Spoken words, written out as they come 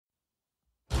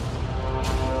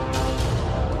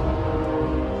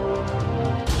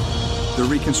The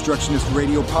Reconstructionist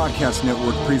Radio Podcast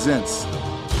Network presents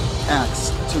Axe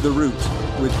to the Root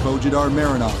with Bo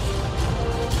Marinov,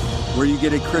 where you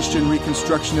get a Christian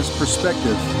Reconstructionist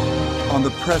perspective on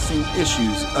the pressing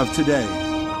issues of today.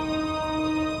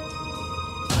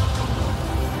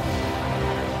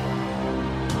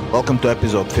 Welcome to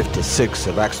episode 56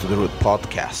 of Axe to the Root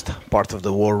podcast, part of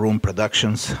the War Room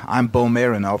Productions. I'm Bo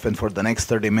Marinov, and for the next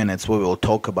 30 minutes we will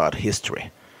talk about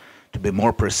history. To be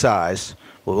more precise,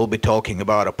 we will be talking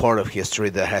about a part of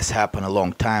history that has happened a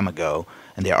long time ago,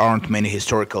 and there aren't many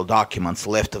historical documents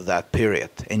left of that period,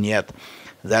 and yet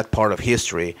that part of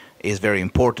history is very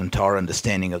important to our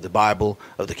understanding of the Bible,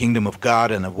 of the kingdom of God,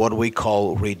 and of what we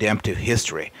call redemptive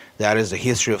history. That is the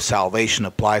history of salvation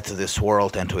applied to this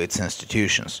world and to its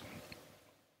institutions.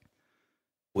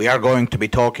 We are going to be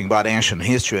talking about ancient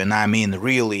history, and I mean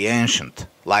really ancient,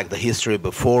 like the history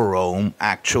before Rome,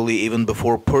 actually even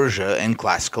before Persia and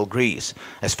Classical Greece,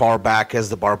 as far back as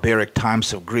the barbaric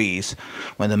times of Greece,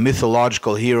 when the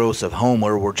mythological heroes of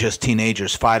Homer were just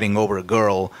teenagers fighting over a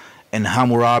girl, and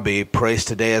Hammurabi, praised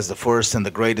today as the first and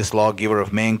the greatest lawgiver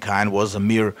of mankind, was a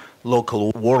mere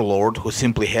local warlord who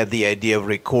simply had the idea of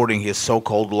recording his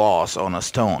so-called laws on a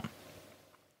stone.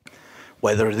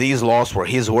 Whether these laws were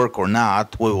his work or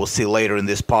not, we will see later in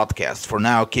this podcast. For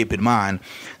now, keep in mind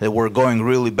that we're going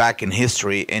really back in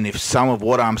history, and if some of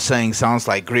what I'm saying sounds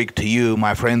like Greek to you,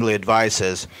 my friendly advice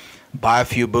is buy a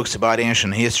few books about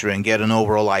ancient history and get an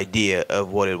overall idea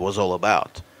of what it was all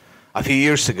about. A few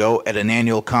years ago, at an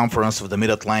annual conference of the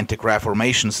Mid-Atlantic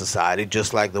Reformation Society,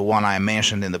 just like the one I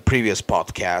mentioned in the previous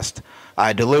podcast,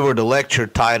 I delivered a lecture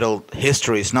titled,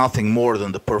 "History is Nothing More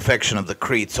Than the Perfection of the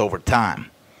Creeds Over Time."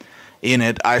 In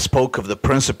it, I spoke of the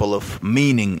principle of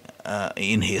meaning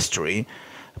in history.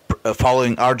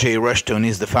 Following R.J. Rushton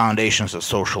is the foundations of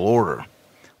social order.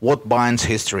 What binds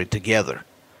history together?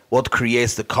 What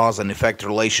creates the cause and effect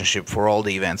relationship for all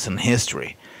the events in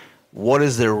history? What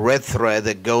is the red thread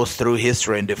that goes through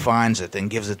history and defines it and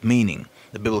gives it meaning?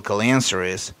 The biblical answer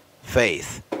is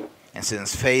faith. And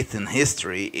since faith in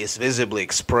history is visibly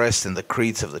expressed in the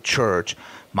creeds of the church,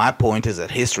 my point is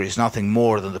that history is nothing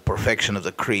more than the perfection of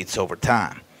the creeds over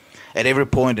time. At every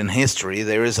point in history,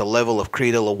 there is a level of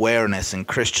creedal awareness in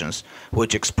Christians,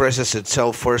 which expresses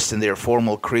itself first in their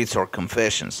formal creeds or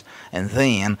confessions, and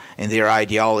then in their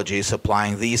ideologies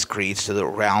applying these creeds to the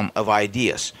realm of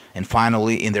ideas, and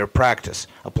finally in their practice,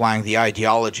 applying the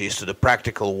ideologies to the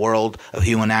practical world of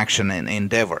human action and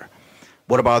endeavor.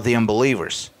 What about the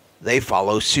unbelievers? They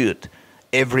follow suit.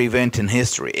 Every event in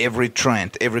history, every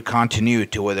trend, every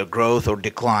continuity, whether growth or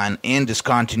decline, and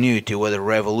discontinuity, whether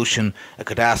revolution, a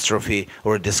catastrophe,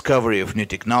 or a discovery of new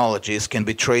technologies, can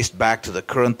be traced back to the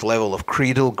current level of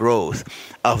creedal growth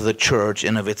of the church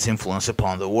and of its influence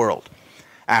upon the world.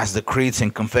 As the creeds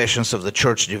and confessions of the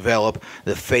church develop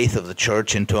the faith of the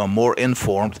church into a more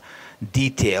informed,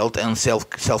 detailed, and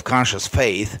self-conscious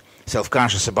faith,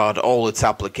 self-conscious about all its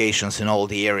applications in all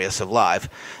the areas of life,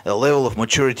 the level of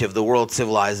maturity of the world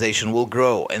civilization will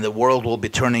grow, and the world will be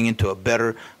turning into a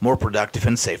better, more productive,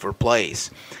 and safer place.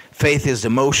 Faith is the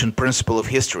motion principle of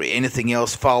history. Anything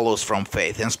else follows from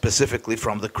faith, and specifically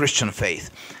from the Christian faith,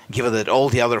 given that all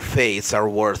the other faiths are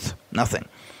worth nothing.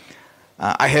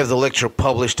 I have the lecture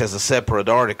published as a separate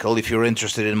article. If you're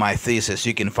interested in my thesis,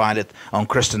 you can find it on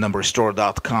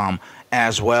ChristendomRestore.com,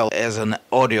 as well as an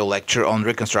audio lecture on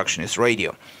Reconstructionist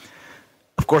Radio.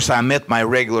 Of course, I met my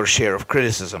regular share of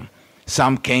criticism.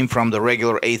 Some came from the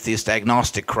regular atheist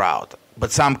agnostic crowd,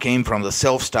 but some came from the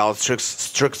self-styled strict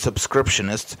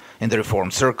subscriptionists in the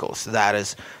Reformed circles. That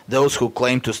is, those who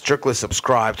claim to strictly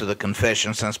subscribe to the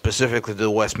confessions and specifically to the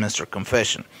Westminster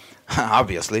Confession.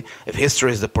 Obviously, if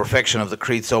history is the perfection of the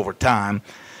creeds over time,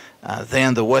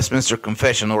 then the Westminster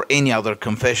Confession or any other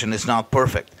confession is not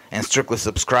perfect, and strictly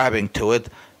subscribing to it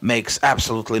makes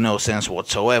absolutely no sense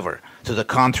whatsoever. To the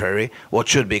contrary, what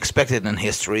should be expected in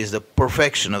history is the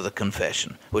perfection of the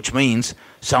confession, which means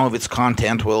some of its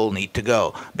content will need to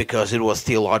go, because it was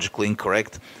theologically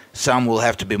incorrect, some will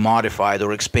have to be modified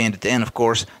or expanded, and of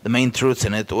course, the main truths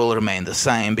in it will remain the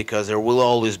same, because there will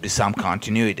always be some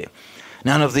continuity.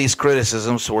 None of these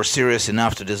criticisms were serious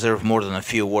enough to deserve more than a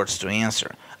few words to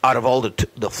answer. Out of all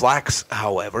the flax,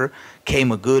 however,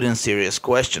 came a good and serious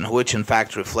question, which in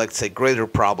fact reflects a greater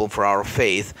problem for our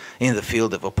faith in the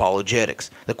field of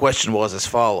apologetics. The question was as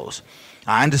follows.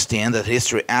 I understand that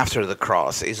history after the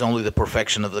cross is only the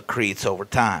perfection of the creeds over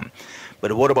time.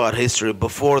 But what about history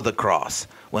before the cross,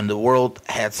 when the world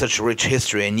had such rich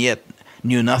history and yet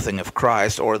knew nothing of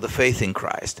Christ or the faith in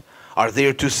Christ? Are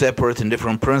there two separate and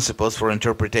different principles for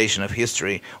interpretation of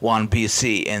history, one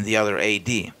BC and the other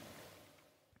AD?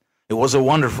 It was a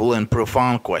wonderful and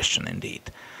profound question indeed.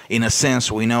 In a sense,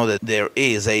 we know that there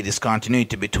is a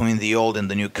discontinuity between the Old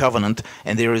and the New Covenant,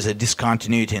 and there is a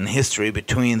discontinuity in history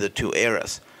between the two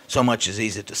eras. So much is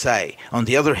easy to say. On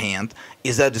the other hand,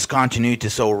 is that discontinuity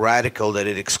so radical that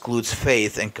it excludes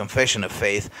faith and confession of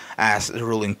faith as the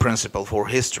ruling principle for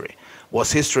history?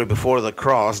 Was history before the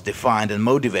cross defined and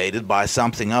motivated by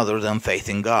something other than faith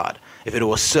in God? If it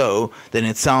was so, then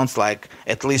it sounds like,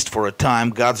 at least for a time,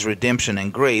 God's redemption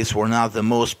and grace were not the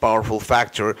most powerful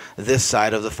factor this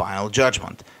side of the final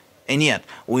judgment. And yet,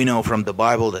 we know from the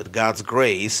Bible that God's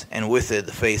grace, and with it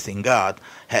the faith in God,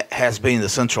 has been the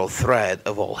central thread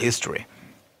of all history.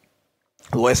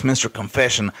 The Westminster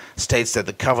Confession states that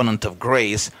the covenant of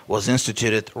grace was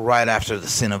instituted right after the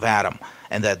sin of Adam,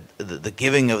 and that the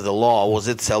giving of the law was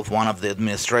itself one of the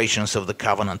administrations of the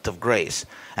covenant of grace,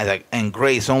 and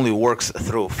grace only works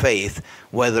through faith,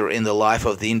 whether in the life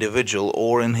of the individual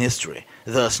or in history.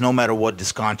 Thus, no matter what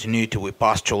discontinuity we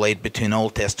postulate between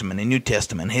Old Testament and New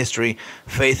Testament history,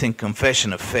 faith and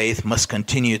confession of faith must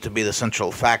continue to be the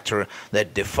central factor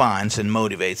that defines and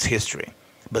motivates history.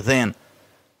 But then,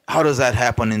 how does that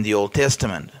happen in the Old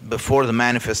Testament, before the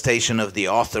manifestation of the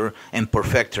author and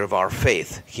perfecter of our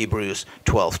faith, Hebrews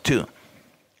 12:2?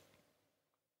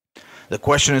 The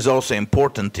question is also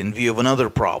important in view of another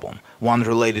problem, one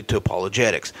related to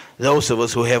apologetics. Those of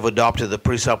us who have adopted the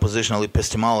presuppositional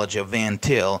epistemology of Van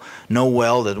Til know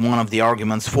well that one of the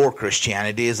arguments for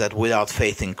Christianity is that without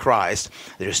faith in Christ,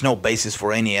 there is no basis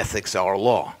for any ethics or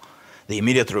law. The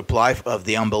immediate reply of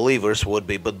the unbelievers would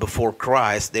be, but before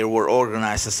Christ there were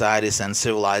organized societies and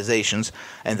civilizations,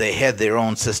 and they had their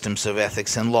own systems of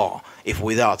ethics and law. If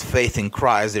without faith in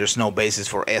Christ there is no basis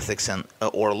for ethics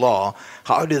or law,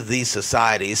 how did these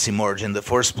societies emerge in the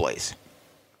first place?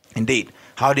 Indeed,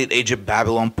 how did Egypt,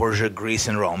 Babylon, Persia, Greece,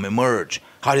 and Rome emerge?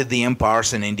 How did the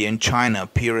empires in India and China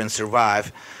appear and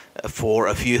survive for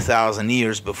a few thousand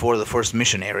years before the first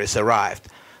missionaries arrived?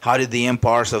 How did the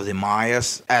empires of the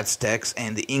Mayas, Aztecs,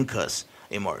 and the Incas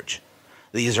emerge?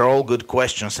 These are all good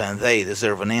questions, and they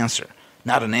deserve an answer.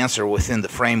 Not an answer within the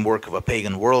framework of a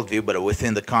pagan worldview, but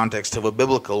within the context of a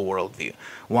biblical worldview,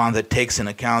 one that takes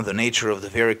into account the nature of the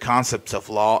very concepts of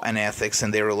law and ethics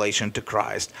and their relation to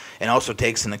Christ, and also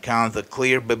takes into account the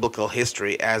clear biblical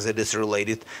history as it is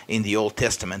related in the Old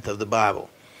Testament of the Bible.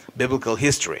 Biblical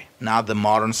history, not the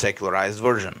modern secularized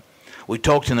version. We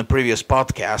talked in a previous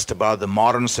podcast about the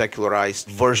modern secularized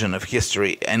version of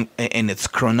history and its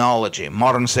chronology.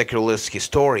 Modern secularist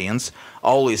historians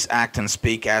always act and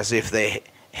speak as if they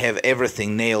have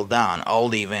everything nailed down, all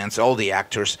the events, all the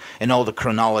actors, and all the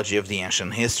chronology of the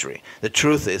ancient history. The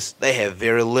truth is, they have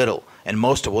very little, and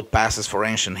most of what passes for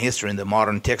ancient history in the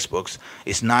modern textbooks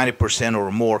is 90%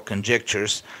 or more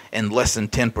conjectures and less than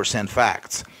 10%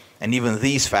 facts. And even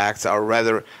these facts are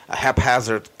rather a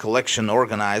haphazard collection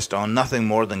organized on nothing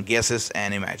more than guesses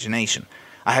and imagination.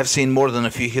 I have seen more than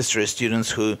a few history students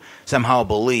who somehow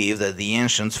believe that the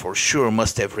ancients for sure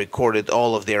must have recorded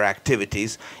all of their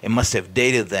activities and must have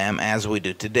dated them as we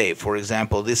do today. For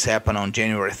example, this happened on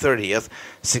January 30th,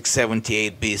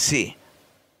 678 BC.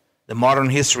 The modern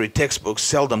history textbooks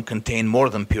seldom contain more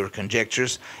than pure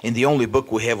conjectures, and the only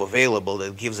book we have available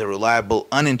that gives a reliable,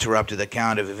 uninterrupted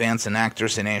account of events and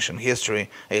actors in ancient history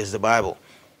is the Bible.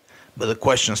 But the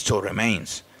question still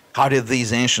remains, how did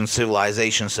these ancient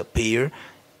civilizations appear?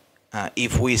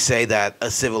 If we say that a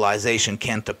civilization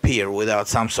can't appear without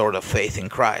some sort of faith in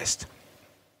Christ.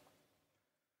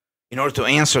 In order to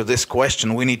answer this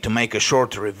question, we need to make a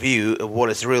short review of what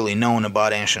is really known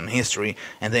about ancient history,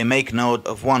 and they make note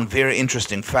of one very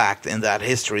interesting fact in that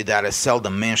history that is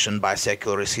seldom mentioned by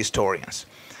secularist historians.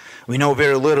 We know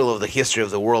very little of the history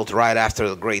of the world right after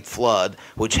the Great Flood,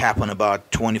 which happened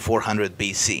about 2400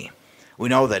 BC. We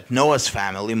know that Noah's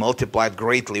family multiplied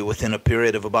greatly within a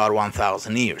period of about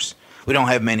 1,000 years. We don't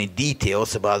have many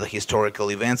details about the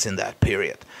historical events in that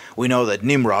period. We know that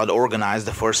Nimrod organized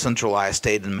the first centralized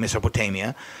state in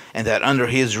Mesopotamia, and that under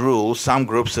his rule some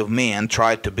groups of men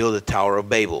tried to build the Tower of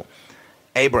Babel.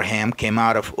 Abraham came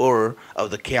out of Ur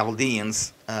of the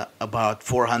Chaldeans about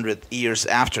 400 years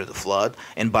after the flood,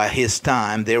 and by his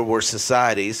time there were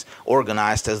societies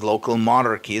organized as local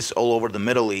monarchies all over the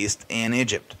Middle East and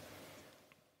Egypt.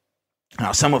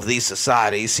 Now, some of these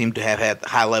societies seem to have had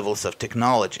high levels of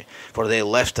technology, for they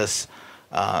left us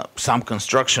some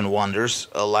construction wonders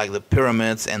like the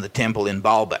pyramids and the temple in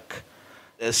Baalbek.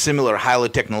 Similar highly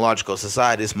technological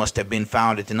societies must have been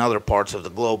founded in other parts of the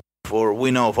globe, for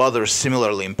we know of other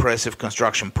similarly impressive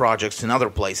construction projects in other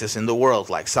places in the world,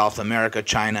 like South America,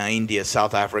 China, India,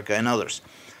 South Africa, and others.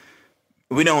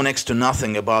 We know next to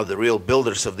nothing about the real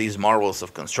builders of these marvels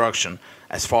of construction.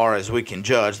 As far as we can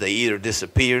judge, they either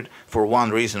disappeared for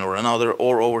one reason or another,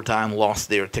 or over time lost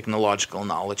their technological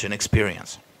knowledge and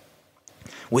experience.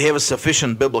 We have a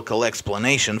sufficient biblical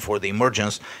explanation for the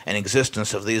emergence and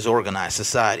existence of these organized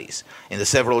societies. In the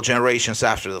several generations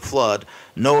after the flood,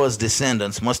 Noah's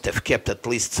descendants must have kept at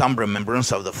least some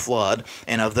remembrance of the flood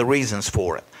and of the reasons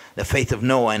for it. The faith of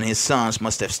Noah and his sons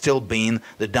must have still been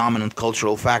the dominant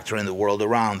cultural factor in the world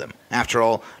around them. After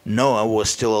all, Noah was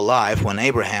still alive when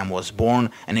Abraham was born,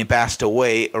 and he passed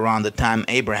away around the time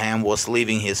Abraham was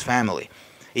leaving his family.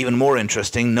 Even more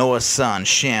interesting, Noah's son,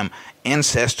 Shem,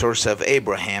 ancestors of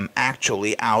Abraham,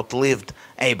 actually outlived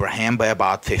Abraham by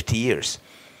about 50 years.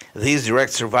 These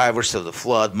direct survivors of the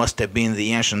flood must have been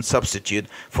the ancient substitute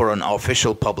for an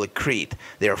official public creed.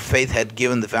 Their faith had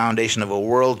given the foundation of a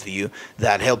worldview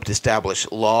that helped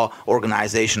establish law,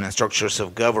 organization, and structures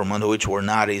of government which were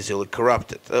not easily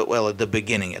corrupted, well, at the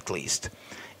beginning at least.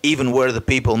 Even where the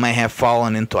people may have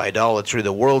fallen into idolatry,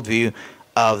 the worldview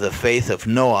of the faith of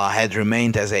Noah had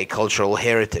remained as a cultural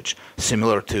heritage,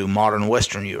 similar to modern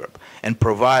Western Europe, and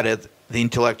provided the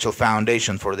intellectual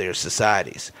foundation for their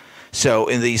societies. So,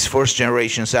 in these first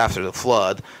generations after the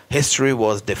flood, history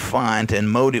was defined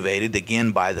and motivated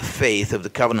again by the faith of the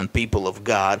covenant people of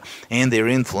God and their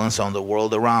influence on the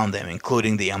world around them,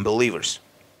 including the unbelievers.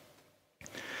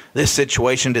 This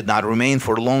situation did not remain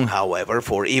for long, however,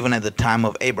 for even at the time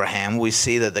of Abraham, we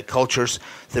see that the cultures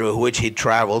through which he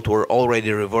traveled were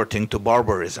already reverting to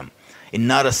barbarism. In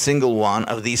not a single one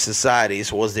of these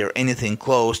societies was there anything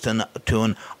close to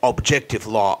an objective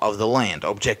law of the land,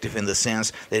 objective in the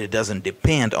sense that it doesn't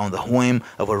depend on the whim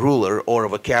of a ruler or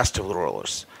of a caste of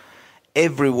rulers.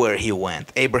 Everywhere he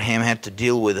went, Abraham had to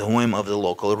deal with the whim of the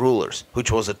local rulers, which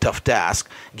was a tough task,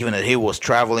 given that he was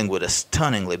traveling with a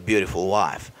stunningly beautiful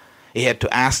wife. He had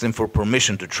to ask them for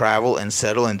permission to travel and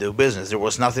settle and do business. There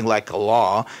was nothing like a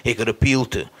law he could appeal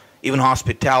to. Even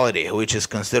hospitality, which is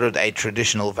considered a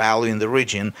traditional value in the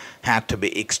region, had to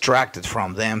be extracted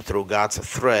from them through God's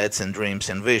threats and dreams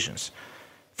and visions.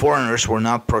 Foreigners were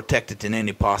not protected in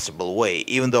any possible way.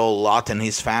 Even though Lot and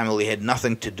his family had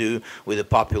nothing to do with the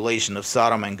population of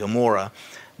Sodom and Gomorrah,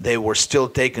 they were still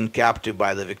taken captive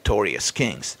by the victorious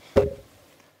kings.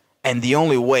 And the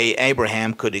only way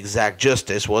Abraham could exact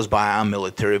justice was by a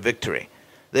military victory.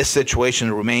 This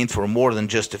situation remained for more than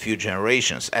just a few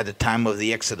generations. At the time of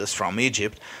the exodus from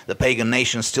Egypt, the pagan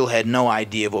nations still had no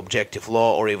idea of objective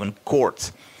law or even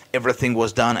courts. Everything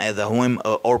was done at the whim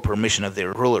or permission of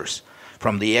their rulers.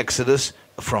 From the exodus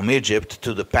from Egypt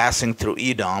to the passing through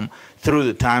Edom, through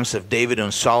the times of David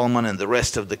and Solomon and the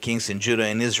rest of the kings in Judah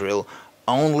and Israel,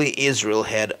 only Israel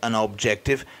had an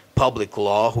objective public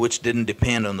law which didn't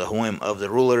depend on the whim of the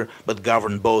ruler but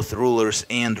governed both rulers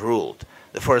and ruled.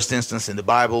 The first instance in the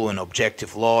Bible when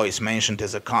objective law is mentioned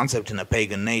as a concept in a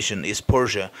pagan nation is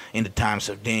Persia in the times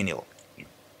of Daniel.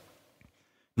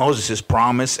 Moses'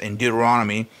 promise in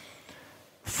Deuteronomy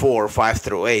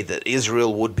 4:5-8 that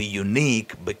Israel would be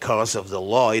unique because of the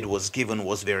law it was given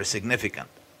was very significant.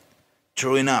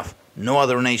 True enough, no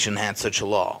other nation had such a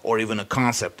law, or even a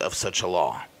concept of such a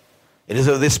law. It is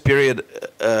of this period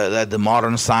that the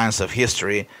modern science of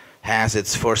history has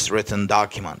its first written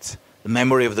documents. The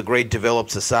memory of the great developed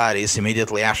societies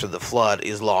immediately after the flood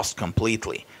is lost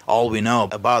completely. All we know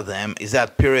about them is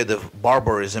that period of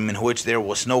barbarism in which there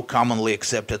was no commonly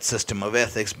accepted system of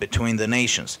ethics between the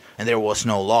nations, and there was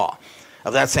no law.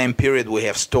 Of that same period we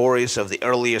have stories of the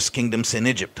earliest kingdoms in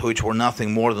Egypt, which were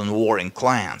nothing more than warring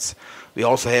clans. We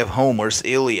also have Homer's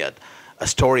Iliad, a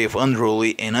story of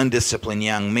unruly and undisciplined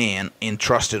young men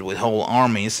entrusted with whole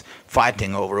armies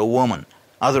fighting over a woman.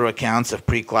 Other accounts of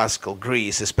pre-classical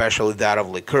Greece, especially that of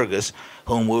Lycurgus,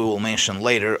 whom we will mention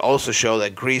later, also show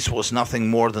that Greece was nothing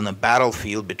more than a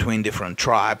battlefield between different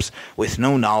tribes with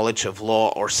no knowledge of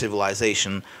law or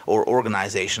civilization or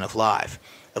organization of life.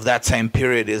 Of that same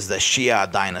period is the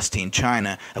Xia dynasty in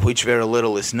China, of which very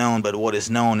little is known, but what is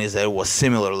known is that it was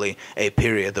similarly a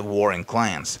period of warring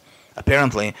clans.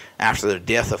 Apparently, after the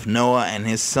death of Noah and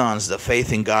his sons, the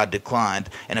faith in God declined,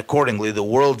 and accordingly the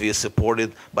worldview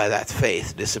supported by that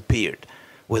faith disappeared.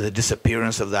 With the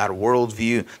disappearance of that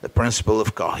worldview, the principle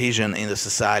of cohesion in the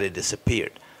society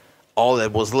disappeared. All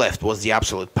that was left was the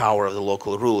absolute power of the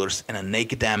local rulers and a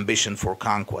naked ambition for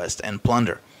conquest and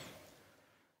plunder.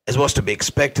 As was to be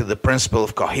expected, the principle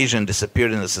of cohesion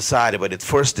disappeared in the society, but it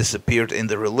first disappeared in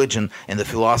the religion and the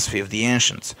philosophy of the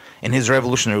ancients. In his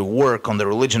revolutionary work on the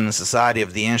religion and society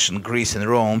of the ancient Greece and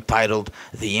Rome, titled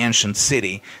The Ancient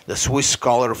City, the Swiss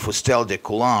scholar Fustel de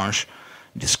Coulanges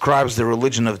describes the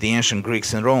religion of the ancient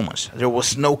Greeks and Romans. There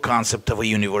was no concept of a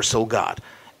universal God,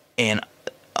 and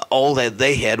all that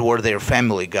they had were their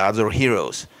family gods or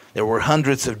heroes. There were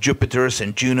hundreds of Jupiters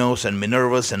and Junos and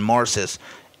Minervas and Marses.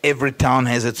 Every town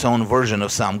has its own version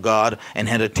of some god and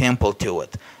had a temple to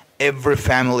it. Every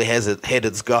family had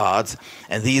its gods,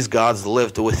 and these gods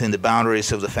lived within the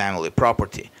boundaries of the family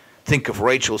property. Think of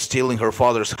Rachel stealing her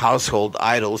father's household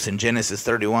idols in Genesis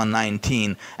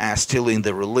 31:19 as stealing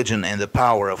the religion and the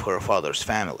power of her father's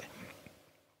family.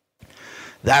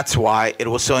 That's why it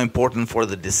was so important for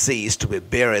the deceased to be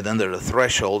buried under the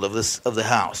threshold of the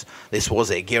house. This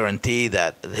was a guarantee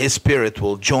that his spirit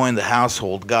will join the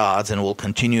household gods and will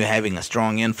continue having a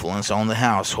strong influence on the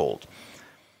household.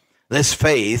 This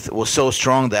faith was so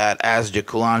strong that, as de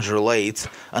Coulanges relates,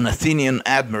 an Athenian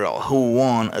admiral who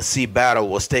won a sea battle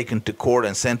was taken to court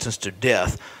and sentenced to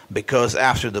death because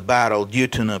after the battle, due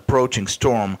to an approaching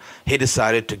storm, he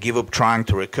decided to give up trying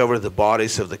to recover the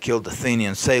bodies of the killed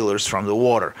Athenian sailors from the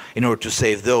water in order to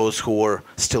save those who were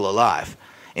still alive.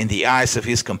 In the eyes of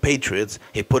his compatriots,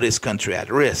 he put his country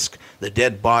at risk. The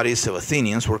dead bodies of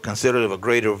Athenians were considered of a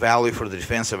greater value for the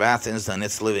defense of Athens than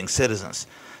its living citizens.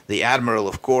 The admiral,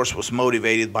 of course, was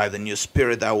motivated by the new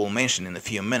spirit I will mention in a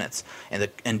few minutes,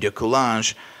 and de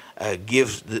Coulanges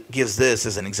gives this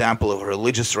as an example of a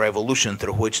religious revolution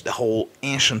through which the whole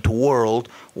ancient world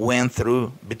went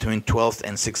through between 12th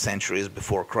and 6th centuries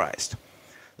before Christ.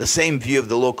 The same view of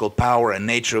the local power and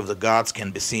nature of the gods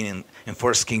can be seen in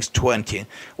 1 Kings 20,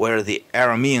 where the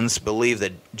Arameans believe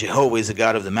that Jehovah is a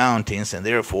god of the mountains, and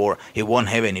therefore he won't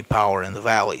have any power in the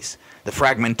valleys. The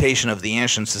fragmentation of the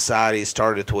ancient society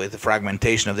started with the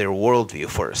fragmentation of their worldview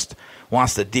first.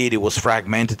 Once the deity was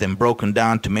fragmented and broken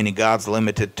down to many gods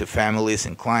limited to families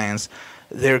and clans,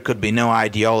 there could be no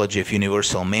ideology of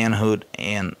universal manhood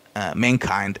and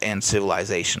mankind and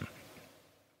civilization.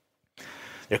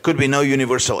 There could be no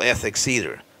universal ethics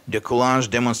either. De Coulanges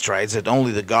demonstrates that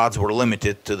only the gods were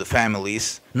limited to the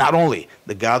families. Not only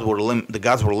the gods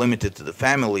were limited to the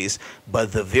families,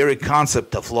 but the very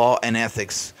concept of law and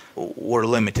ethics were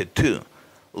limited too.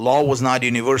 Law was not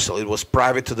universal, it was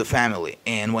private to the family,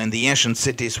 and when the ancient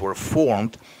cities were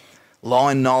formed, law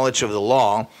and knowledge of the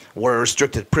law were a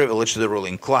restricted privilege to the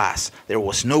ruling class. There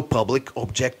was no public,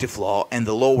 objective law, and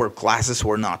the lower classes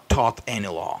were not taught any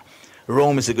law.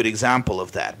 Rome is a good example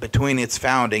of that. Between its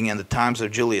founding and the times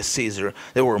of Julius Caesar,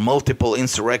 there were multiple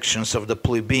insurrections of the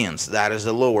plebeians, that is,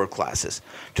 the lower classes.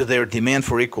 To their demand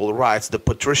for equal rights, the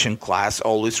patrician class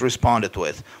always responded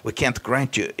with, "We can't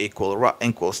grant you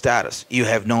equal status. You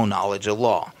have no knowledge of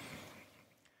law."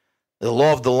 The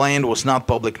law of the land was not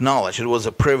public knowledge. It was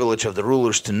a privilege of the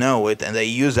rulers to know it, and they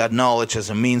used that knowledge as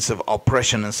a means of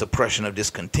oppression and suppression of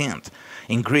discontent.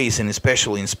 In Greece, and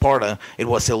especially in Sparta, it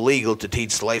was illegal to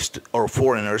teach slaves or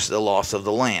foreigners the laws of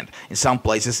the land. In some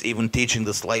places, even teaching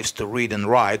the slaves to read and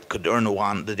write could earn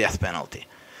one the death penalty.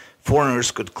 Foreigners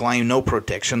could claim no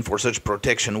protection, for such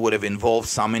protection would have involved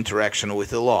some interaction with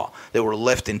the law. They were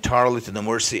left entirely to the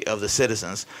mercy of the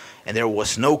citizens, and there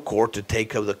was no court to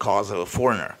take up the cause of a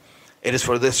foreigner. It is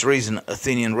for this reason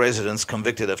Athenian residents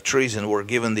convicted of treason were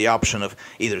given the option of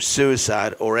either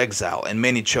suicide or exile, and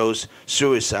many chose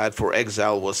suicide, for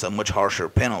exile was a much harsher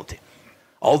penalty.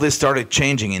 All this started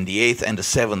changing in the 8th and the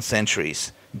 7th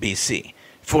centuries BC.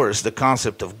 First, the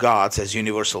concept of gods as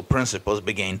universal principles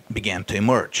began to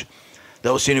emerge.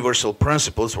 Those universal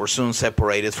principles were soon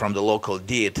separated from the local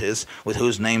deities with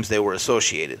whose names they were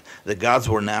associated. The gods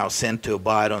were now sent to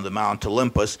abide on the Mount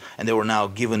Olympus, and they were now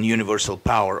given universal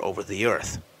power over the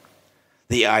earth.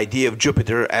 The idea of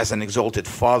Jupiter as an exalted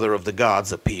father of the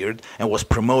gods appeared and was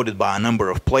promoted by a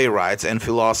number of playwrights and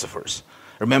philosophers.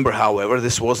 Remember, however,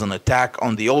 this was an attack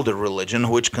on the older religion,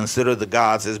 which considered the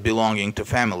gods as belonging to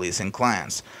families and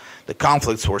clans. The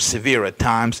conflicts were severe at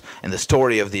times, and the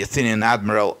story of the Athenian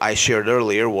admiral I shared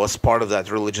earlier was part of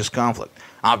that religious conflict.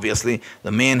 Obviously,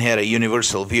 the man had a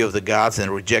universal view of the gods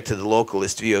and rejected the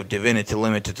localist view of divinity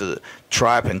limited to the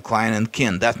tribe and clan and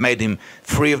kin. That made him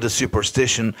free of the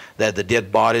superstition that the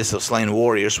dead bodies of slain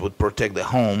warriors would protect the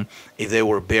home if they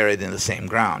were buried in the same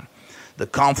ground. The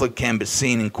conflict can be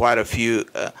seen in quite a few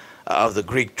of the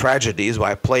Greek tragedies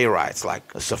by playwrights like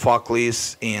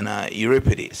Sophocles and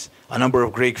Euripides. A number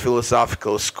of Greek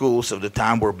philosophical schools of the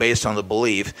time were based on the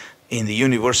belief in the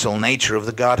universal nature of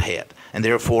the Godhead, and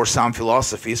therefore some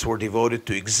philosophies were devoted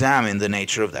to examine the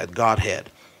nature of that Godhead.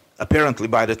 Apparently,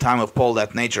 by the time of Paul,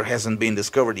 that nature hasn't been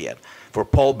discovered yet, for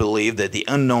Paul believed that the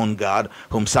unknown God,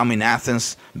 whom some in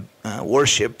Athens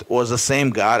worshipped, was the same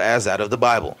God as that of the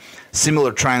Bible.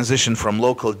 Similar transition from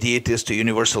local deities to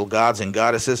universal gods and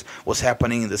goddesses was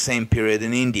happening in the same period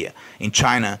in India. In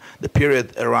China, the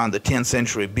period around the 10th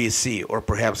century BC, or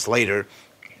perhaps later,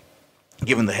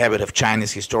 given the habit of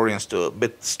Chinese historians to a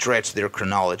bit stretch their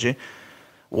chronology,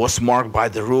 was marked by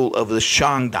the rule of the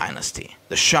Shang dynasty.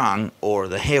 The Shang, or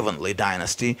the Heavenly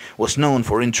Dynasty, was known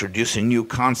for introducing new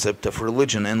concept of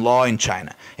religion and law in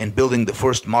China and building the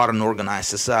first modern organized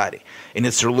society. In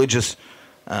its religious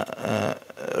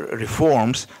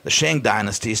reforms, the Shang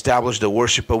dynasty established the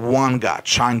worship of one god,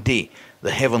 Shangdi,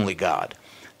 the heavenly god.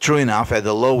 True enough, at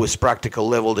the lowest practical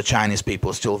level, the Chinese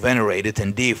people still venerated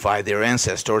and deified their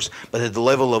ancestors, but at the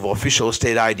level of official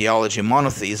state ideology,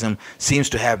 monotheism seems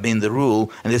to have been the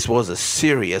rule, and this was a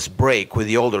serious break with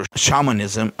the older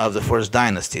shamanism of the first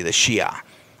dynasty, the Xia.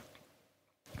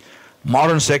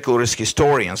 Modern secularist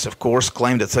historians, of course,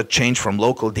 claim that such change from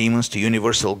local demons to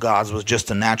universal gods was just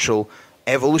a natural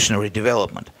evolutionary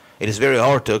development. It is very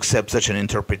hard to accept such an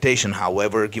interpretation,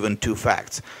 however, given two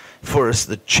facts. First,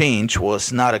 the change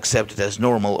was not accepted as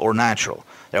normal or natural.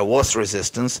 There was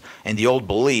resistance, and the old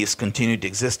beliefs continued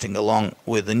existing along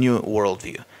with the new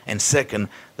worldview. And second,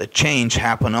 the change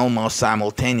happened almost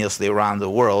simultaneously around the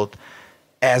world,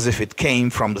 as if it came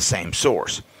from the same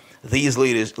source. These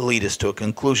lead us to a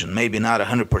conclusion, maybe not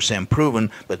 100%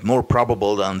 proven, but more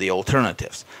probable than the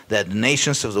alternatives, that the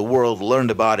nations of the world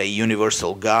learned about a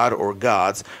universal god or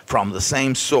gods from the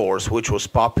same source which was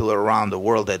popular around the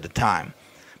world at the time.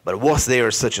 But was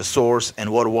there such a source,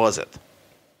 and what was it?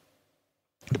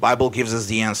 The Bible gives us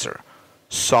the answer: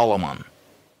 Solomon.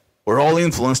 We're all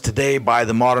influenced today by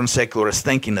the modern secularist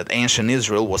thinking that ancient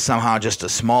Israel was somehow just a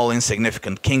small,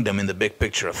 insignificant kingdom in the big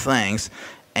picture of things,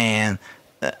 and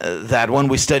that when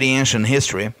we study ancient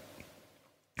history,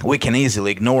 we can easily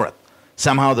ignore it.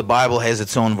 Somehow the Bible has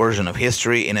its own version of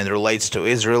history, and it relates to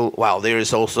Israel, while there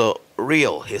is also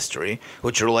real history,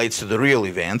 which relates to the real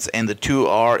events, and the two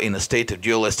are in a state of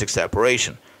dualistic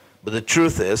separation. But the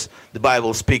truth is, the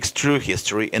Bible speaks true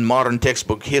history, and modern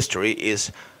textbook history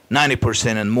is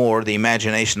 90% and more the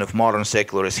imagination of modern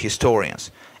secularist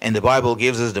historians, and the Bible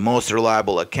gives us the most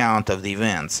reliable account of the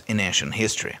events in ancient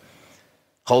history.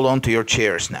 Hold on to your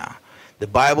chairs now. The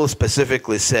Bible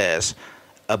specifically says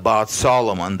about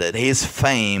Solomon that his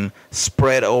fame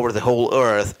spread over the whole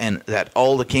earth, and that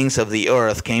all the kings of the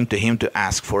earth came to him to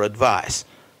ask for advice.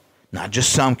 Not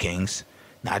just some kings,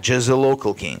 not just the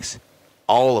local kings,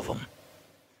 all of them.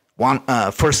 1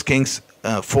 Kings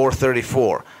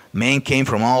 4:34. Men came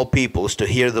from all peoples to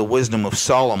hear the wisdom of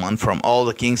Solomon from all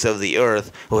the kings of the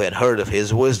earth who had heard of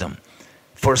his wisdom.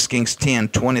 1 Kings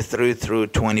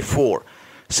 10:23-24.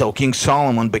 So King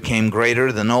Solomon became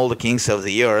greater than all the kings of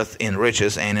the earth in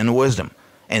riches and in wisdom.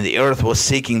 And the earth was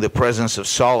seeking the presence of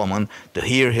Solomon to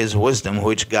hear his wisdom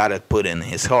which God had put in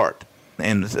his heart.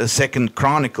 And 2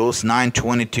 Chronicles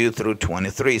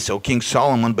 9:22-23. So King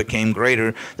Solomon became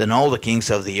greater than all the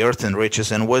kings of the earth in riches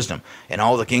and wisdom. And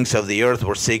all the kings of the earth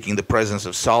were seeking the presence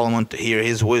of Solomon to hear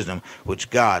his wisdom which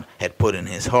God had put in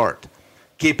his heart.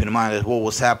 Keep in mind that what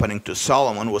was happening to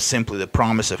Solomon was simply the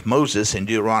promise of Moses in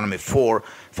Deuteronomy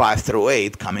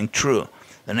 4:5-8 coming true.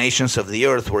 The nations of the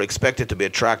earth were expected to be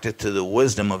attracted to the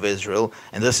wisdom of Israel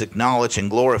and thus acknowledge and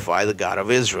glorify the God of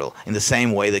Israel. In the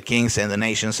same way, the kings and the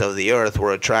nations of the earth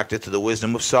were attracted to the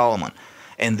wisdom of Solomon.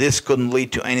 And this couldn't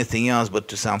lead to anything else but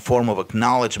to some form of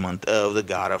acknowledgement of the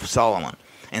God of Solomon.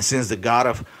 And since the God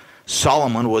of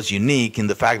Solomon was unique in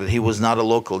the fact that he was not a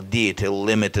local deity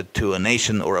limited to a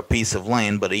nation or a piece of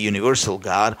land, but a universal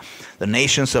God, the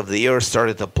nations of the earth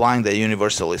started applying the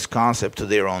universalist concept to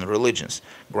their own religions.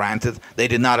 Granted, they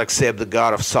did not accept the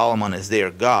God of Solomon as their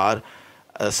God.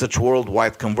 Such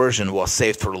worldwide conversion was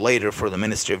saved for later for the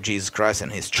ministry of Jesus Christ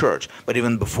and his church. But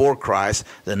even before Christ,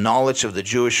 the knowledge of the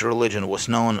Jewish religion was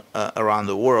known around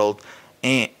the world.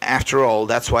 And after all,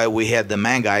 that's why we had the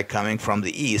Magi coming from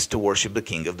the east to worship the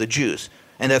King of the Jews.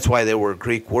 And that's why there were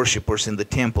Greek worshippers in the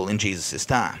temple in Jesus'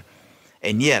 time.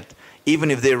 And yet, even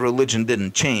if their religion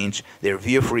didn't change, their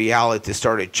view of reality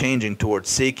started changing towards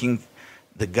seeking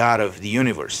the God of the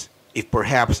universe. If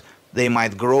perhaps they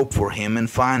might grope for him and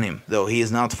find him, though he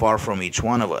is not far from each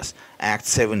one of us. Acts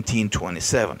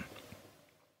 17:27.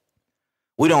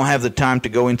 We don't have the time to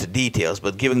go into details,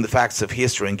 but given the facts of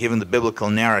history and given the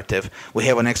biblical narrative, we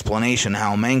have an explanation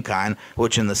how mankind,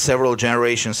 which in the several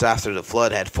generations after the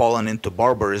flood had fallen into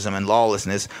barbarism and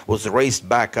lawlessness, was raised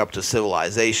back up to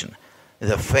civilization.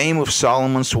 The fame of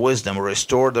Solomon's wisdom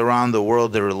restored around the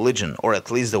world the religion, or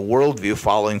at least the worldview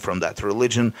following from that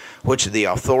religion, which the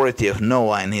authority of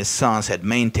Noah and his sons had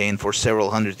maintained for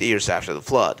several hundred years after the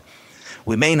flood.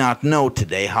 We may not know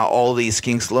today how all these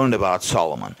kings learned about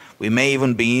Solomon. We may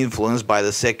even be influenced by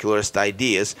the secularist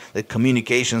ideas that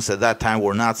communications at that time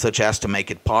were not such as to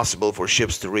make it possible for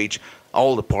ships to reach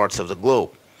all the parts of the globe.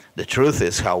 The truth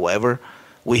is, however,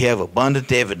 We have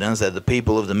abundant evidence that the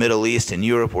people of the Middle East and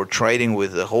Europe were trading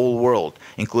with the whole world,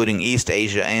 including East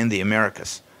Asia and the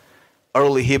Americas.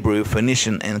 Early Hebrew,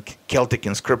 Phoenician, and Celtic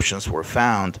inscriptions were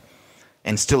found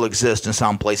and still exist in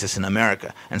some places in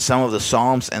America, and some of the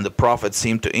Psalms and the prophets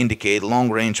seem to indicate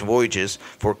long-range voyages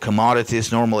for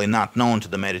commodities normally not known to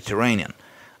the Mediterranean.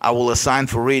 I will assign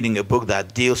for reading a book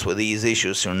that deals with these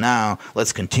issues, so now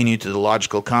let's continue to the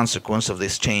logical consequence of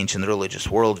this change in the religious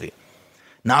worldview.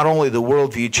 Not only the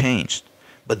worldview changed,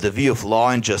 but the view of law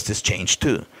and justice changed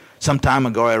too. Some time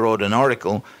ago I wrote an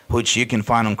article, which you can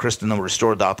find on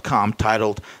ChristendomRestored.com,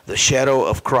 titled "The Shadow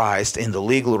of Christ in the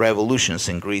Legal Revolutions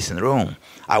in Greece and Rome."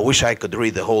 I wish I could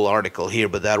read the whole article here,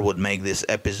 but that would make this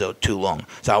episode too long,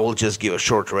 so I will just give a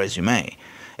short resume.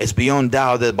 It's beyond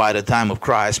doubt that by the time of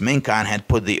Christ, mankind had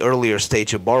put the earlier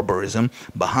stage of barbarism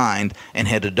behind and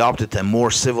had adopted a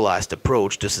more civilized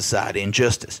approach to society and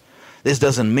justice. This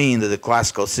doesn't mean that the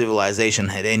classical civilization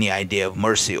had any idea of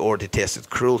mercy or detested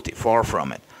cruelty, far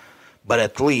from it. But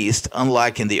at least,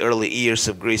 unlike in the early years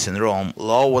of Greece and Rome,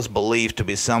 law was believed to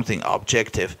be something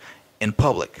objective and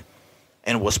public,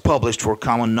 and was published for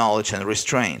common knowledge and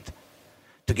restraint.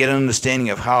 To get an understanding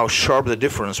of how sharp the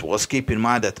difference was, keep in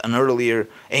mind that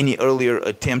any earlier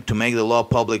attempt to make the law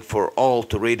public for all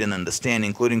to read and understand,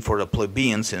 including for the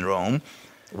plebeians in Rome,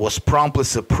 was promptly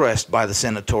suppressed by the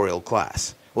senatorial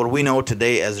class. What we know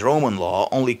today as Roman law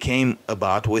only came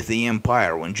about with the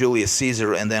empire, when Julius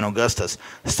Caesar and then Augustus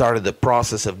started the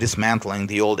process of dismantling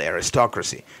the old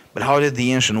aristocracy. But how did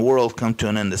the ancient world come to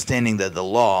an understanding that the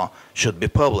law should be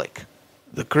public?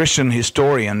 The Christian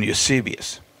historian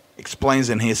Eusebius explains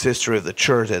in his History of the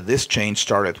Church that this change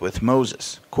started with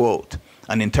Moses. Quote,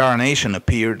 "An entire nation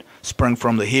appeared, sprung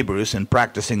from the Hebrews and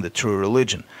practicing the true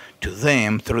religion. To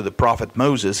them, through the prophet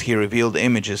Moses, he revealed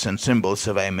images and symbols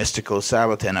of a mystical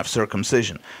Sabbath and of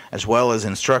circumcision, as well as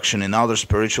instruction in other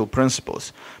spiritual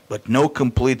principles, but no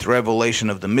complete revelation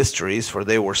of the mysteries, for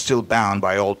they were still bound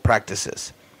by old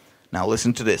practices." Now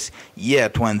listen to this.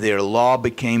 "Yet when their law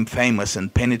became famous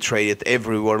and penetrated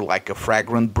everywhere like a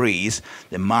fragrant breeze,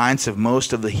 the minds of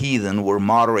most of the heathen were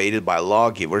moderated by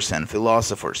lawgivers and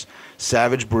philosophers.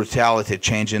 Savage brutality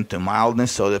changed into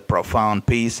mildness, so that profound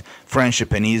peace,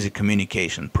 friendship, and easy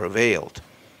communication prevailed."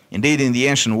 Indeed, in the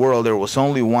ancient world there was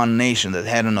only one nation that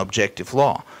had an objective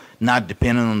law, not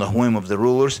dependent on the whim of the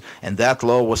rulers, and that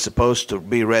law was supposed to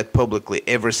be read publicly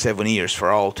every 7 years for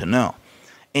all to know.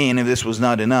 And if this was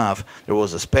not enough, there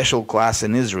was a special class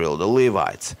in Israel, the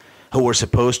Levites, who were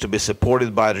supposed to be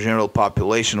supported by the general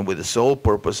population with the sole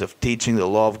purpose of teaching the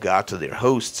law of God to their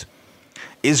hosts.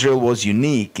 Israel was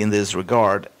unique in this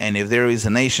regard, and if there is a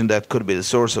nation that could be the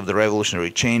source of the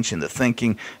revolutionary change in the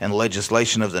thinking and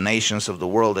legislation of the nations of the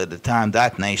world at the time,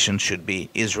 that nation should be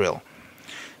Israel.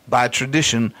 By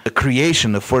tradition, the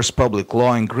creation of first public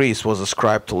law in Greece was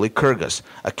ascribed to Lycurgus,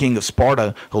 a king of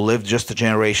Sparta who lived just a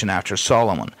generation after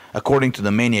Solomon. According to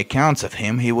the many accounts of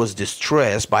him, he was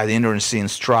distressed by the internecine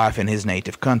strife in his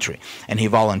native country, and he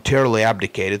voluntarily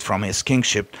abdicated from his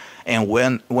kingship and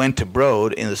went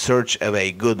abroad in the search of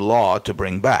a good law to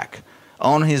bring back.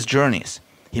 On his journeys,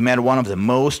 he met one of the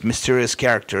most mysterious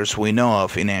characters we know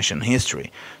of in ancient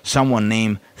history, someone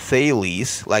named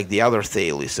Thales, like the other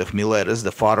Thales of Miletus,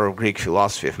 the father of Greek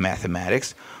philosophy of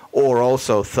mathematics, or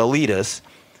also Thaletus.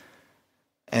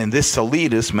 And this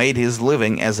Thaletus made his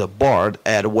living as a bard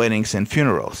at weddings and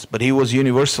funerals, but he was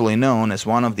universally known as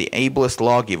one of the ablest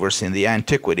lawgivers in the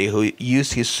antiquity who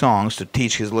used his songs to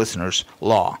teach his listeners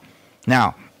law.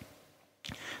 Now,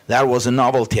 that was a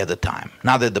novelty at the time.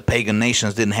 Not that the pagan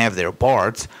nations didn't have their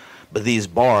bards, but these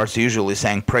bards usually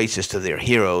sang praises to their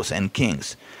heroes and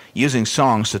kings. Using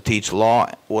songs to teach law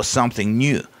was something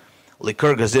new.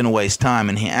 Lycurgus didn't waste time,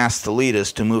 and he asked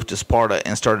Thaletus to move to Sparta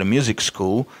and start a music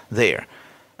school there,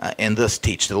 and thus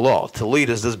teach the law.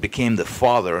 Thaletus thus became the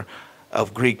father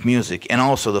of Greek music and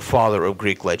also the father of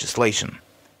Greek legislation.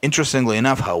 Interestingly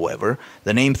enough, however,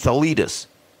 the name Thaletus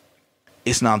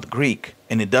is not Greek,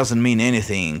 and it doesn't mean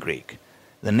anything in Greek.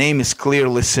 The name is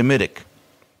clearly Semitic,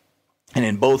 and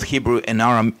in both Hebrew and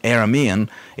Aramean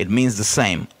it means the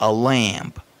same, a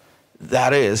lamb.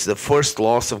 That is, the first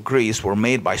laws of Greece were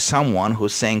made by someone who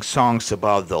sang songs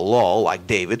about the law, like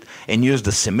David, and used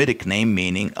the Semitic name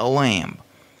meaning a lamb.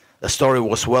 The story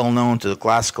was well known to the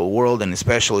classical world, and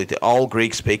especially to all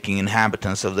Greek-speaking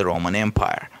inhabitants of the Roman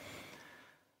Empire.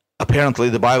 Apparently,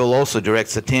 the Bible also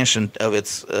directs the attention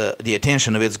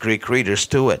of its Greek readers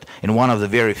to it. In one of the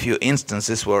very few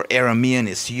instances where Aramean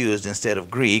is used instead of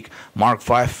Greek, Mark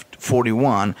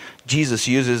 5:41, Jesus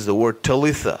uses the word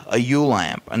Talitha, a ewe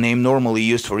lamb, a name normally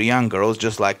used for young girls,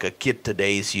 just like a kid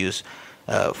today is used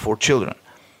for children.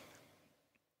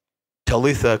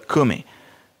 Talitha Kumi.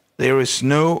 There is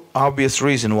no obvious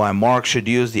reason why Mark should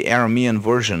use the Aramean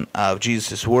version of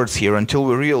Jesus' words here until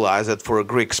we realize that for a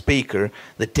Greek speaker,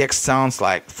 the text sounds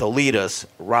like Thalitas,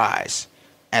 rise,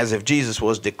 as if Jesus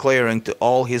was declaring to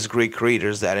all his Greek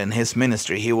readers that in his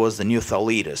ministry he was the new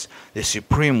Thalitas, the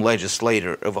supreme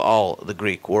legislator of all the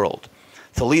Greek world.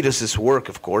 Thalitas' work,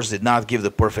 of course, did not give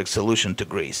the perfect solution to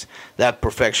Greece. That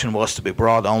perfection was to be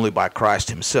brought only by Christ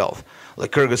himself.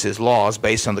 Lycurgus' laws,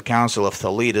 based on the Council of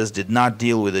Thalitas, did not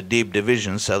deal with the deep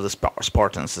divisions of the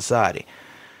Spartan society.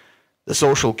 The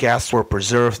social castes were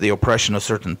preserved, the oppression of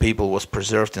certain people was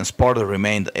preserved, and Sparta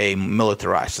remained a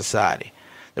militarized society.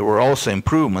 There were also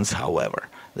improvements, however.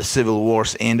 The civil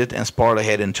wars ended, and Sparta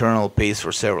had internal peace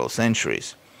for several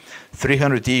centuries.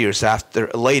 300 years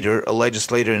later, a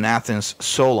legislator in Athens,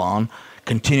 Solon,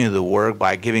 continued the work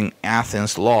by giving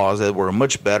Athens laws that were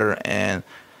much better and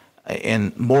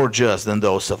more just than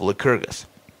those of Lycurgus.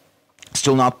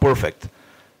 Still not perfect.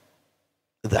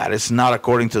 That is not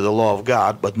according to the law of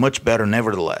God, but much better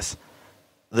nevertheless.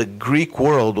 The Greek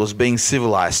world was being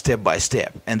civilized step by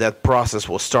step, and that process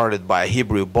was started by a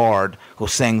Hebrew bard who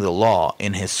sang the law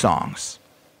in his songs.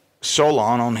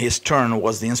 Solon, on his turn,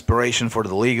 was the inspiration for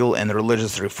the legal and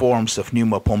religious reforms of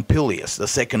Numa Pompilius, the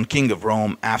second king of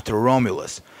Rome after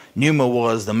Romulus. Numa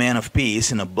was the man of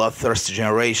peace in a bloodthirsty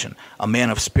generation, a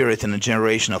man of spirit in a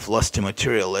generation of lusty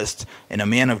materialists, and a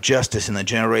man of justice in a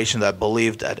generation that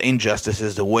believed that injustice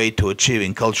is the way to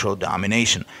achieving cultural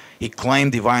domination. He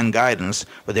claimed divine guidance,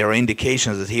 but there are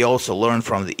indications that he also learned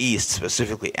from the East,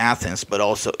 specifically Athens, but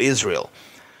also Israel.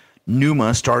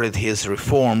 Numa started his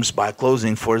reforms by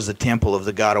closing first the temple of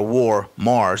the god of war,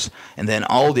 Mars, and then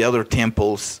all the other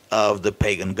temples of the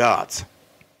pagan gods.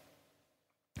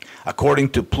 According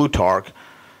to Plutarch,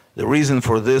 the reason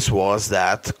for this was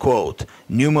that, quote,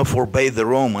 Numa forbade the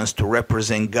Romans to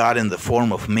represent God in the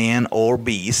form of man or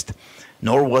beast,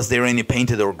 nor was there any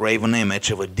painted or graven image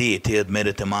of a deity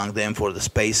admitted among them for the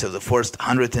space of the first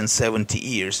 170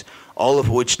 years, all of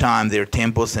which time their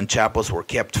temples and chapels were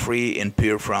kept free and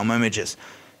pure from images.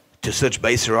 To such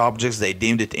baser objects they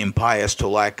deemed it impious to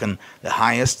liken the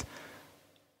highest,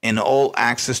 and all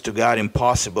access to God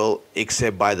impossible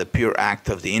except by the pure act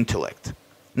of the intellect.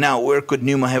 Now, where could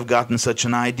Numa have gotten such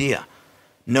an idea?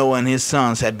 Noah and his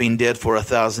sons had been dead for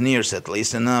 1,000 years at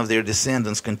least, and none of their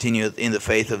descendants continued in the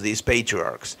faith of these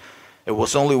patriarchs. There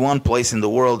was only one place in the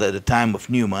world at the time of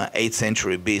Numa, 8th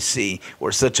century BC,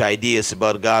 where such ideas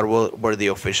about God were the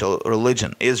official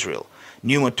religion, Israel.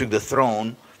 Numa took the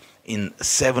throne in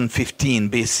 715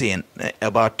 BC,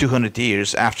 about 200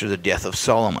 years after the death of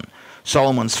Solomon.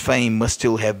 Solomon's fame must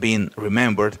still have been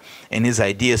remembered, and his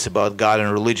ideas about God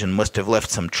and religion must have left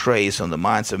some trace on the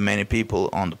minds of many people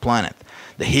on the planet.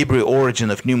 The Hebrew origin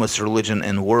of Numa's religion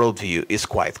and worldview is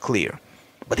quite clear.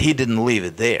 But he didn't leave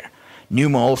it there.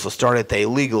 Numa also started a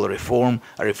legal reform,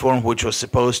 a reform which was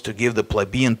supposed to give the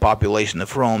plebeian population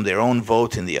of Rome their own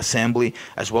vote in the assembly,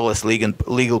 as well as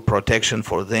legal protection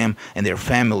for them and their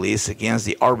families against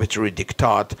the arbitrary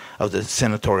diktat of the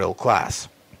senatorial class.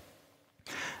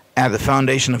 At the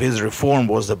foundation of his reform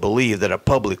was the belief that a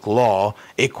public law,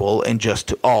 equal and just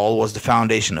to all, was the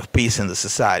foundation of peace in the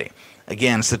society.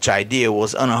 Again, such idea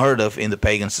was unheard of in the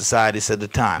pagan societies at the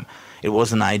time. It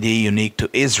was an idea unique to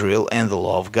Israel and the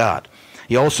law of God.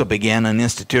 He also began an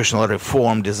institutional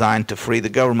reform designed to free the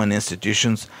government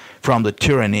institutions from the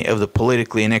tyranny of the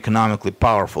politically and economically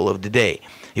powerful of the day.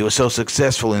 He was so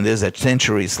successful in this that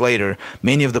centuries later,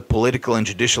 many of the political and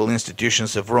judicial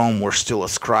institutions of Rome were still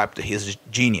ascribed to his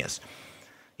genius.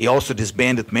 He also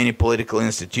disbanded many political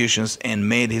institutions and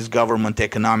made his government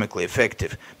economically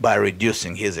effective by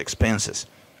reducing his expenses.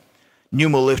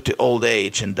 Numa lived to old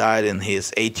age and died in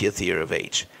his 80th year of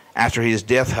age. After his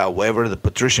death, however, the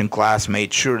patrician class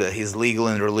made sure that his legal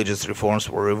and religious reforms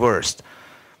were reversed.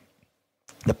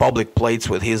 The public plates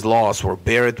with his laws were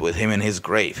buried with him in his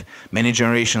grave. Many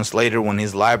generations later, when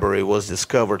his library was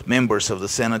discovered, members of the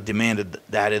Senate demanded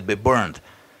that it be burned.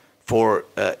 For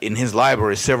in his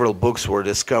library, several books were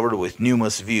discovered with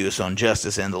Numa's views on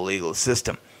justice and the legal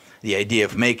system. The idea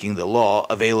of making the law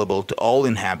available to all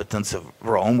inhabitants of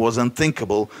Rome was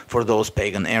unthinkable for those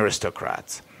pagan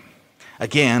aristocrats.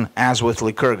 Again, as with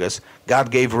Lycurgus, God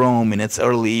gave Rome in its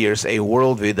early years a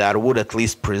worldview that would at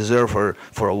least preserve her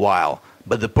for a while,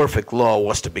 but the perfect law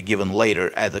was to be given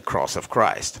later at the cross of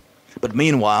Christ. But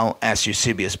meanwhile, as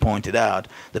Eusebius pointed out,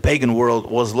 the pagan world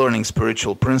was learning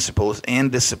spiritual principles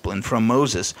and discipline from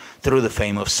Moses through the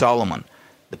fame of Solomon.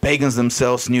 The pagans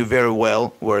themselves knew very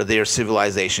well where their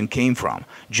civilization came from.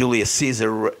 Julius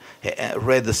Caesar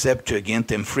read the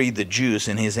Septuagint and freed the Jews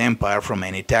in his empire from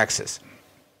any taxes.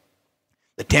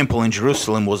 The temple in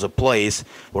Jerusalem was a place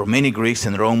where many Greeks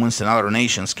and Romans and other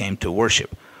nations came to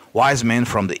worship. Wise men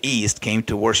from the east came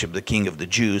to worship the King of the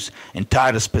Jews, and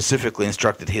Titus specifically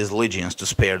instructed his legions to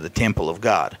spare the temple of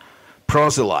God.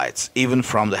 Proselytes, even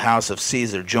from the house of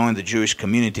Caesar, joined the Jewish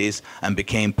communities and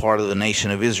became part of the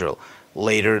nation of Israel,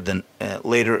 later of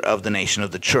the nation of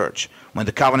the church. When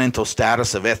the covenantal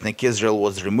status of ethnic Israel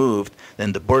was removed,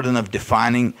 then the burden of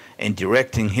defining and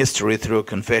directing history through a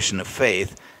confession of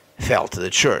faith fell to the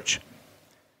church.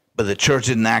 But the church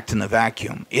didn't act in a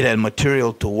vacuum. It had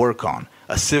material to work on,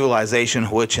 a civilization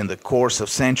which in the course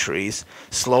of centuries,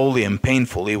 slowly and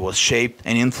painfully, was shaped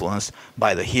and influenced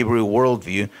by the Hebrew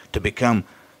worldview to become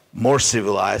more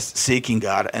civilized, seeking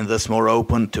God, and thus more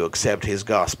open to accept His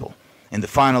gospel. In the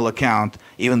final account,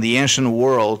 even the ancient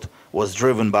world was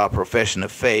driven by a profession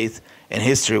of faith, and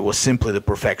history was simply the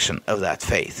perfection of that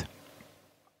faith.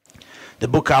 The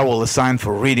book I will assign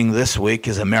for reading this week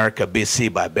is America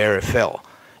BC by Barry Fell.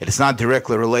 It is not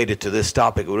directly related to this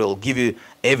topic, but it will give you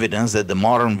evidence that the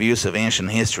modern views of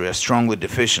ancient history are strongly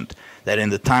deficient, that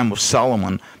in the time of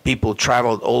Solomon, people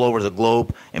traveled all over the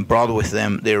globe and brought with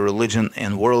them their religion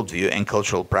and worldview and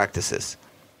cultural practices.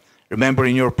 Remember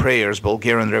in your prayers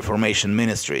Bulgarian Reformation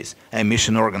Ministries, a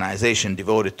mission organization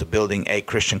devoted to building a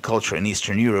Christian culture in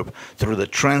Eastern Europe through the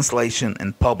translation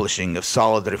and publishing of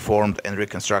solid Reformed and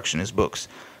Reconstructionist books.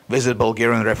 Visit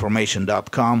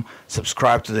BulgarianReformation.com,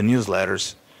 subscribe to the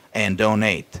newsletters, and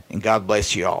donate. And God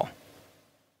bless you all.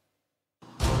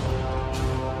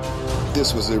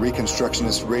 This was a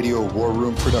Reconstructionist Radio War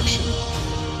Room production.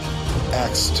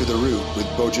 Axe to the Root with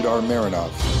Bo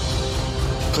Marinov.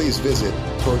 Please visit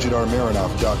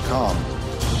BojadarMarinov.com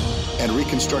and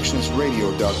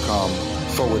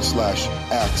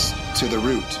ReconstructionistRadio.com/Axe to the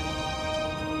Root.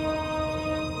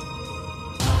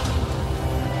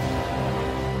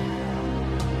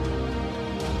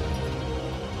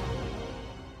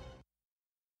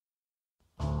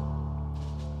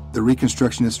 The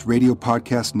Reconstructionist Radio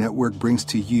Podcast Network brings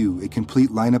to you a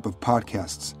complete lineup of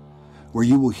podcasts where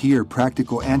you will hear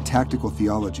practical and tactical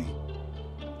theology.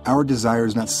 Our desire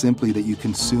is not simply that you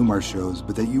consume our shows,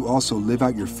 but that you also live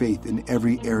out your faith in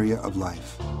every area of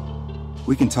life.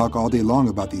 We can talk all day long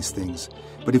about these things,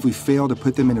 but if we fail to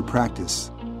put them into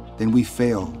practice, then we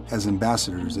fail as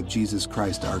ambassadors of Jesus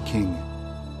Christ, our King.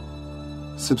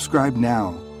 Subscribe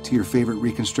now to your favorite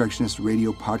Reconstructionist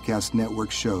Radio Podcast Network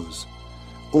shows,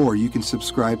 or you can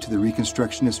subscribe to the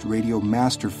Reconstructionist Radio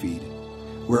Master Feed,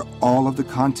 where all of the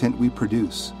content we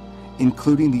produce,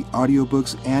 including the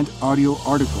audiobooks and audio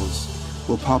articles,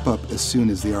 will pop up as soon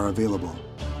as they are available.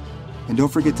 And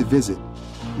don't forget to visit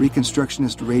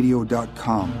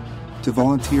ReconstructionistRadio.com to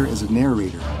volunteer as a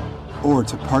narrator or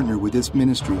to partner with this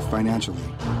ministry financially.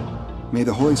 May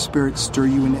the Holy Spirit stir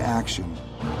you into action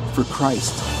for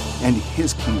Christ and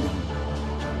His kingdom.